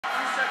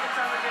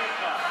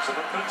So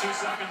they'll put 2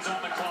 seconds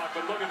on the clock,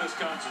 but look at this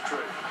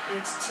concentration.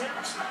 It's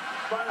tipped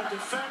by the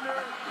defender.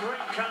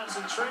 Great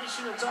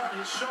concentration. It's on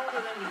his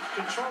shoulder, then you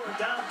control it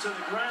down to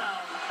the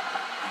ground.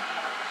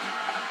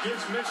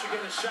 Gives Michigan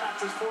a shot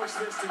to force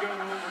this to go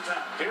to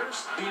overtime.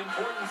 Here's the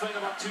important thing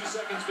about 2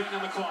 seconds being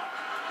on the clock.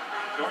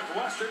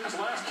 Northwestern's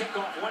last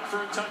kickoff went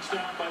for a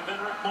touchdown by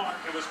Benrick Mark.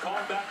 It was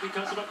called back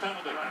because of a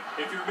penalty. Right.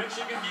 If you're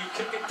Michigan, you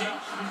kick it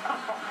deep.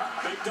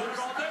 They've done it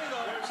all day,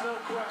 though. There's no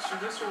question.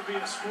 This will be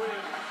a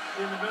squib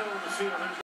in the middle of the field.